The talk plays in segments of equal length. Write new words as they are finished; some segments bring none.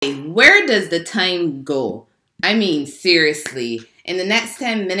Where does the time go? I mean, seriously. In the next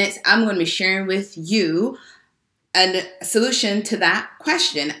 10 minutes, I'm going to be sharing with you a solution to that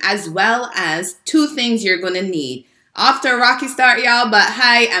question, as well as two things you're going to need. Off to a rocky start, y'all, but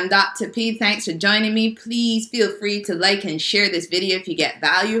hi, I'm Dr. P. Thanks for joining me. Please feel free to like and share this video if you get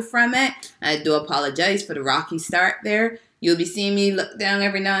value from it. I do apologize for the rocky start there. You'll be seeing me look down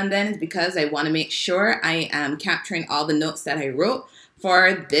every now and then. It's because I want to make sure I am capturing all the notes that I wrote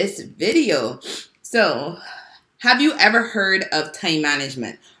for this video. So, have you ever heard of time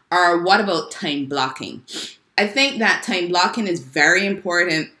management? Or what about time blocking? I think that time blocking is very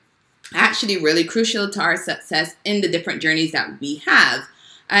important, actually really crucial to our success in the different journeys that we have.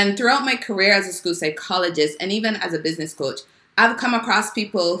 And throughout my career as a school psychologist and even as a business coach, I've come across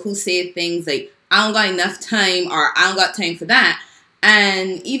people who say things like, I don't got enough time, or I don't got time for that.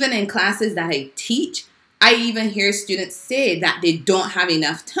 And even in classes that I teach, I even hear students say that they don't have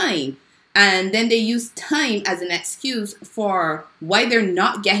enough time. And then they use time as an excuse for why they're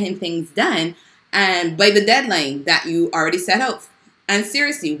not getting things done and by the deadline that you already set out. And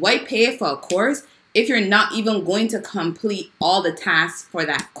seriously, why pay for a course if you're not even going to complete all the tasks for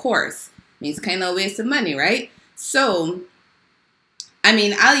that course? I mean, it's kind of a waste of money, right? So, I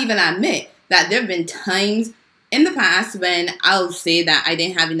mean, I'll even admit that there have been times in the past when I'll say that I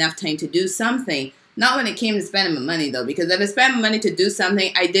didn't have enough time to do something. Not when it came to spending my money, though, because if I spent my money to do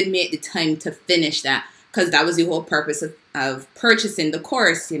something, I did make the time to finish that, because that was the whole purpose of purchasing the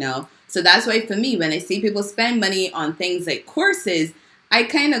course, you know. So that's why for me, when I see people spend money on things like courses, I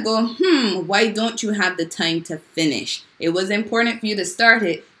kind of go, why don't you have the time to finish? It was important for you to start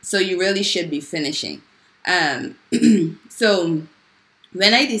it, so you really should be finishing. So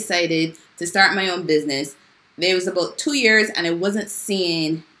when I decided to start my own business, there was about 2 years and I wasn't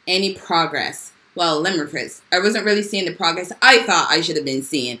seeing any progress. Well, let me rephrase. I wasn't really seeing the progress I thought I should have been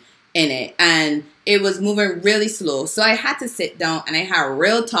seeing in it. And it was moving really slow. So I had to sit down and I had a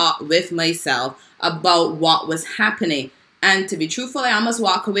real talk with myself about what was happening. And to be truthful, I almost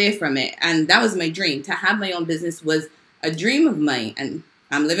walked away from it. And that was my dream. To have my own business was a dream of mine. And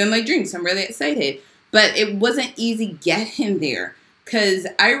I'm living my dream, so I'm really excited. But it wasn't easy getting there, because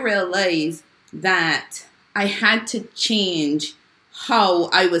I realized that I had to change how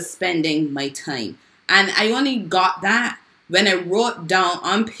I was spending my time. And I only got that when I wrote down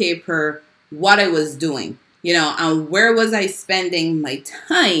on paper what I was doing, you know, and where was I spending my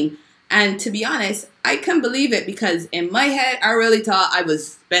time. And to be honest, I couldn't believe it, because in my head, I really thought I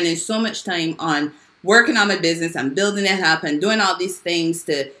was spending so much time on working on my business and building it up and doing all these things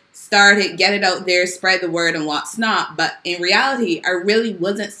to start it, get it out there, spread the word and what's not. But in reality, I really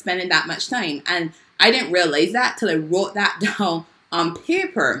wasn't spending that much time. And I didn't realize that till I wrote that down on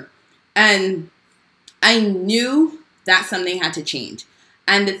paper. And I knew that something had to change.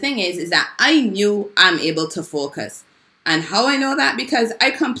 And the thing is that I knew I'm able to focus. And how I know that? Because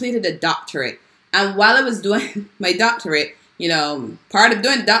I completed a doctorate. And while I was doing my doctorate, you know, part of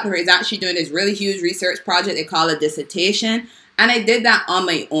doing the doctorate is actually doing this really huge research project they call a dissertation. And I did that on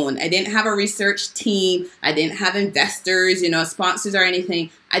my own. I didn't have a research team. I didn't have investors, you know, sponsors or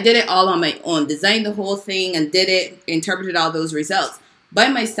anything. I did it all on my own, designed the whole thing and did it, interpreted all those results by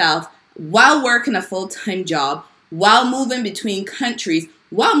myself while working a full-time job, while moving between countries,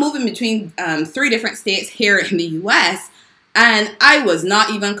 while moving between 3 different states here in the U.S. And I was not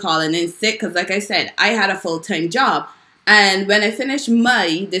even calling in sick because, like I said, I had a full-time job. And when I finished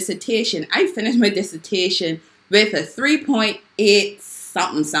my dissertation, I finished my dissertation with a 3.8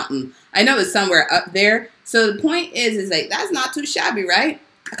 something. I know it's somewhere up there. So the point is like, that's not too shabby, right?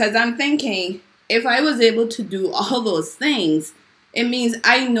 Because I'm thinking, if I was able to do all those things, it means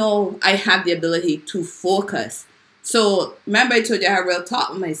I know I have the ability to focus. So remember I told you I had real talk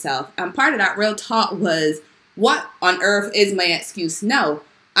with myself. And part of that real talk was, what on earth is my excuse now?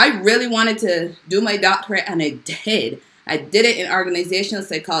 I really wanted to do my doctorate, and I did. I did it in organizational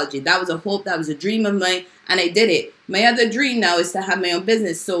psychology. That was a hope, that was a dream of mine, and I did it. My other dream now is to have my own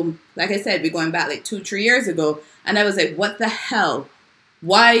business. So, like I said, we're going back like 2-3 years ago, and I was like, what the hell?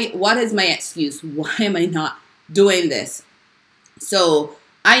 What is my excuse? Why am I not doing this? So,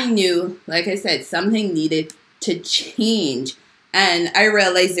 I knew, like I said, something needed to change, and I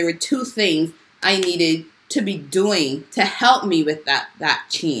realized there were 2 things I needed to be doing to help me with that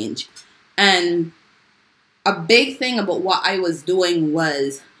change. And a big thing about what I was doing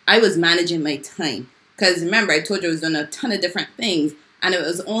was I was managing my time. Because remember, I told you I was doing a ton of different things. And it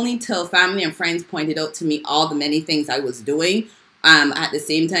was only till family and friends pointed out to me all the many things I was doing at the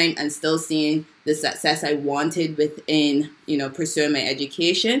same time and still seeing the success I wanted within, you know, pursuing my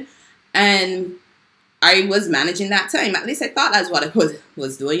education. And I was managing that time. At least I thought that's what I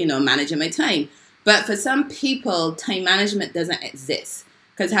was doing, managing my time. But for some people, time management doesn't exist.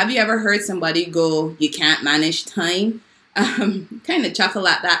 Because have you ever heard somebody go, you can't manage time? Kind of chuckle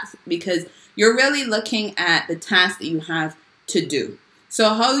at that because you're really looking at the task that you have to do.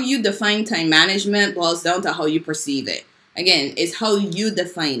 So how you define time management boils down to how you perceive it. Again, it's how you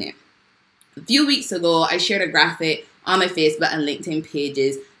define it. A few weeks ago, I shared a graphic on my Facebook and LinkedIn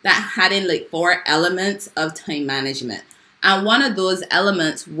pages that had in like 4 elements of time management. And one of those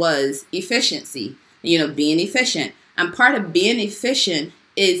elements was efficiency, being efficient. And part of being efficient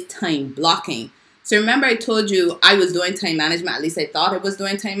is time blocking. So remember I told you I was doing time management, at least I thought I was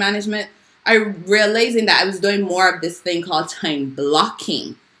doing time management. I realizing that I was doing more of this thing called time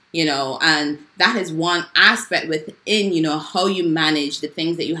blocking, and that is one aspect within, how you manage the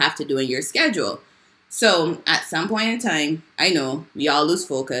things that you have to do in your schedule. So at some point in time, I know we all lose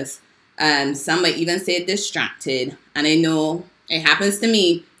focus. Some might even say distracted. And I know it happens to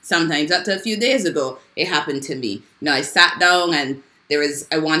me sometimes. Up to a few days ago, it happened to me. I sat down and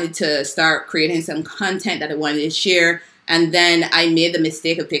I wanted to start creating some content that I wanted to share. And then I made the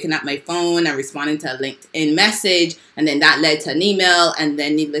mistake of picking up my phone and responding to a LinkedIn message. And then that led to an email. And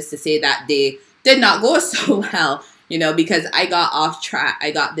then needless to say, that day did not go so well, because I got off track.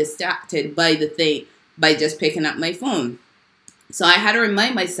 I got distracted by just picking up my phone. So I had to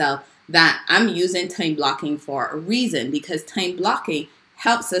remind myself that I'm using time blocking for a reason, because time blocking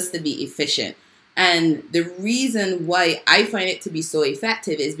helps us to be efficient. And the reason why I find it to be so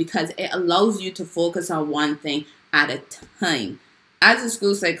effective is because it allows you to focus on one thing at a time. As a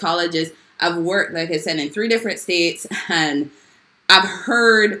school psychologist, I've worked, like I said, in 3 different states, and I've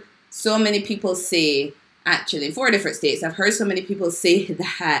heard so many people say, actually in 4 different states, I've heard so many people say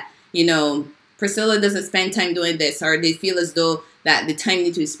that, Priscilla doesn't spend time doing this, or they feel as though that the time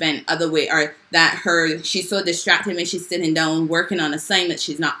needs to be spent other way, or that she's so distracted when she's sitting down working on assignments,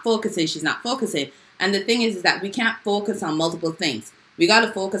 she's not focusing. And the thing is that we can't focus on multiple things. We got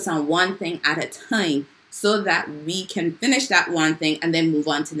to focus on one thing at a time so that we can finish that one thing and then move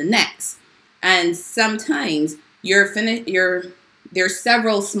on to the next. And sometimes there's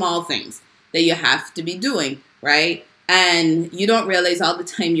several small things that you have to be doing, right? And you don't realize all the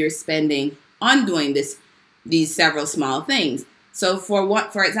time you're spending on doing these several small things. So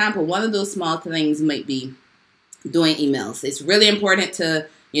for example, one of those small things might be doing emails. It's really important to,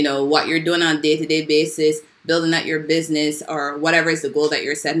 what you're doing on a day-to-day basis, building out your business or whatever is the goal that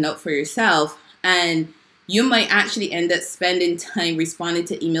you're setting out for yourself. And you might actually end up spending time responding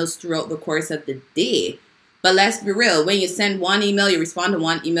to emails throughout the course of the day. But let's be real, when you send one email, you respond to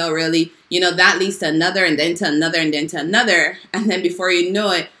one email, really, that leads to another and then to another and then to another. And then before you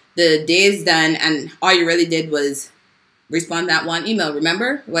know it, the day is done and all you really did was respond to that one email.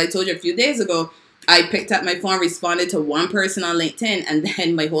 Remember what I told you a few days ago? I picked up my phone, responded to one person on LinkedIn, and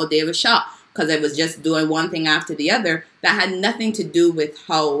then my whole day was shot because I was just doing one thing after the other that had nothing to do with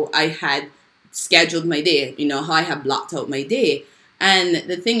how I had scheduled my day, how I have blocked out my day. And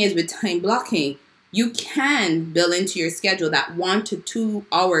the thing is with time blocking, you can build into your schedule that 1 to 2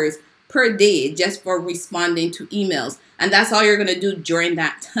 hours per day just for responding to emails. And that's all you're going to do during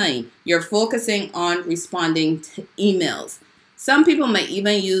that time. You're focusing on responding to emails. Some people might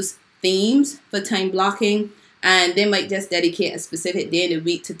even use themes for time blocking, and they might just dedicate a specific day in the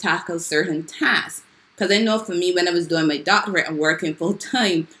week to tackle certain tasks. Because I know for me, when I was doing my doctorate and working full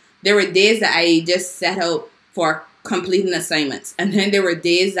time, there were days that I just set out for completing assignments. And then there were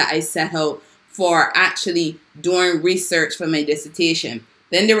days that I set out for actually doing research for my dissertation.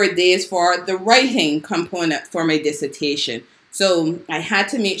 Then there were days for the writing component for my dissertation. So I had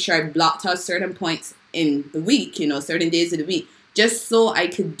to make sure I blocked out certain points in the week, certain days of the week, just so I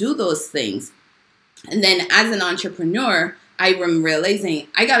could do those things. And then as an entrepreneur, I am realizing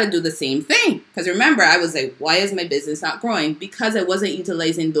I got to do the same thing. Because remember, I was like, why is my business not growing? Because I wasn't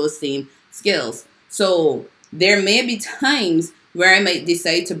utilizing those same skills. So there may be times where I might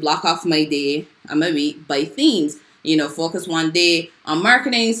decide to block off my day and my week by themes. Focus one day on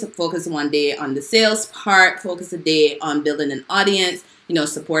marketing, focus one day on the sales part, focus a day on building an audience,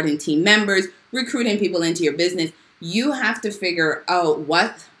 supporting team members, recruiting people into your business. You have to figure out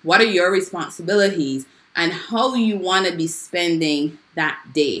what are your responsibilities and how you want to be spending that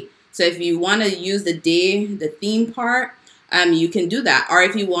day. So if you want to use the theme part, you can do that. Or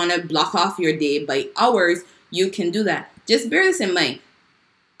if you want to block off your day by hours, you can do that. Just bear this in mind.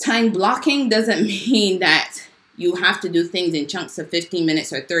 Time blocking doesn't mean that you have to do things in chunks of 15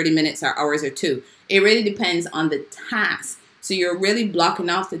 minutes or 30 minutes or hours or 2. It really depends on the task. So you're really blocking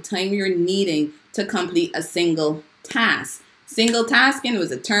off the time you're needing to complete a single task. Single tasking was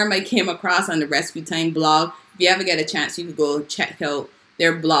a term I came across on the Rescue Time blog. If you ever get a chance, you could go check out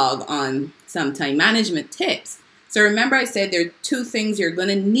their blog on some time management tips. So remember I said there are two things you're going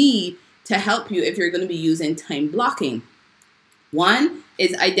to need to help you if you're going to be using time blocking. One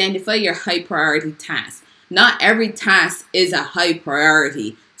is identify your high priority tasks. Not every task is a high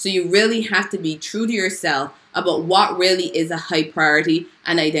priority. So you really have to be true to yourself about what really is a high priority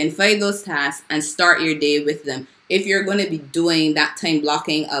and identify those tasks and start your day with them. If you're going to be doing that time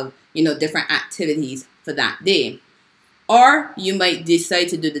blocking of, different activities for that day. Or you might decide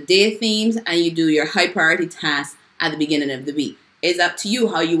to do the day themes and you do your high priority tasks at the beginning of the week. It's up to you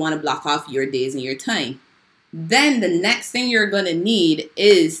how you want to block off your days and your time. Then the next thing you're going to need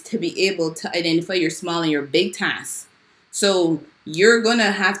is to be able to identify your small and your big tasks. So you're going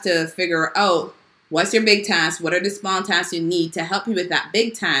to have to figure out what's your big task, what are the small tasks you need to help you with that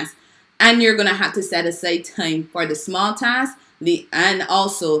big task, and you're going to have to set aside time for the small tasks and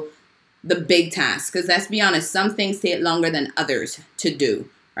also the big tasks. Because let's be honest, some things take longer than others to do,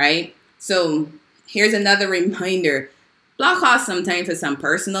 right? So here's another reminder. Block off some time for some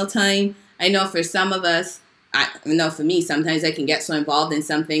personal time. I know for some of us, I know for me, sometimes I can get so involved in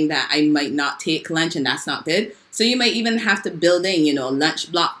something that I might not take lunch, and that's not good. So you might even have to build in,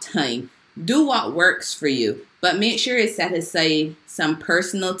 lunch block time. Do what works for you, but make sure you set aside some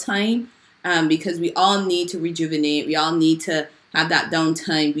personal time because we all need to rejuvenate. We all need to have that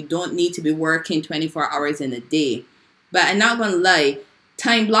downtime. We don't need to be working 24 hours in a day. But I'm not going to lie,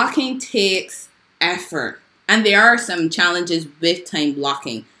 time blocking takes effort. And there are some challenges with time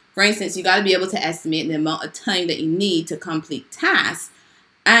blocking. For instance, you got to be able to estimate the amount of time that you need to complete tasks.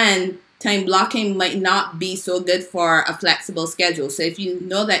 And time blocking might not be so good for a flexible schedule. So if you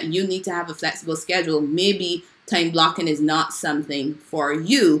know that you need to have a flexible schedule, maybe time blocking is not something for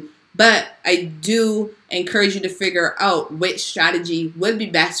you. But I do encourage you to figure out which strategy would be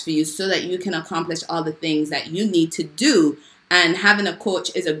best for you so that you can accomplish all the things that you need to do. And having a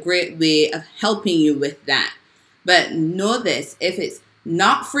coach is a great way of helping you with that. But know this, if it's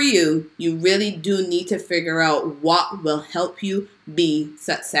not for you, you really do need to figure out what will help you be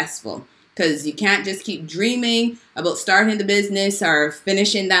successful. Because you can't just keep dreaming about starting the business or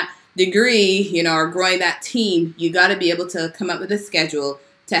finishing that degree, or growing that team. You got to be able to come up with a schedule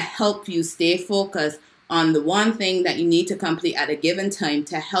to help you stay focused on the one thing that you need to complete at a given time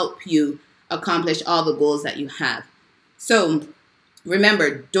to help you accomplish all the goals that you have. So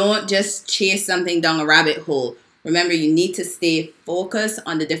remember, don't just chase something down a rabbit hole. Remember, you need to stay focused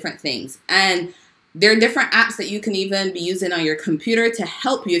on the different things. And there are different apps that you can even be using on your computer to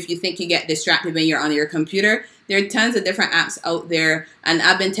help you if you think you get distracted when you're on your computer. There are tons of different apps out there, and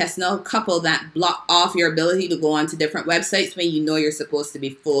I've been testing out a couple that block off your ability to go onto different websites when you know you're supposed to be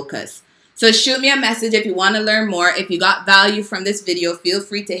focused. So shoot me a message if you want to learn more. If you got value from this video, feel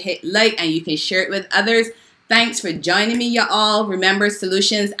free to hit like and you can share it with others. Thanks for joining me, y'all. Remember,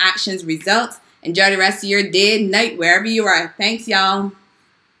 solutions, actions, results. Enjoy the rest of your day, night, wherever you are. Thanks, y'all.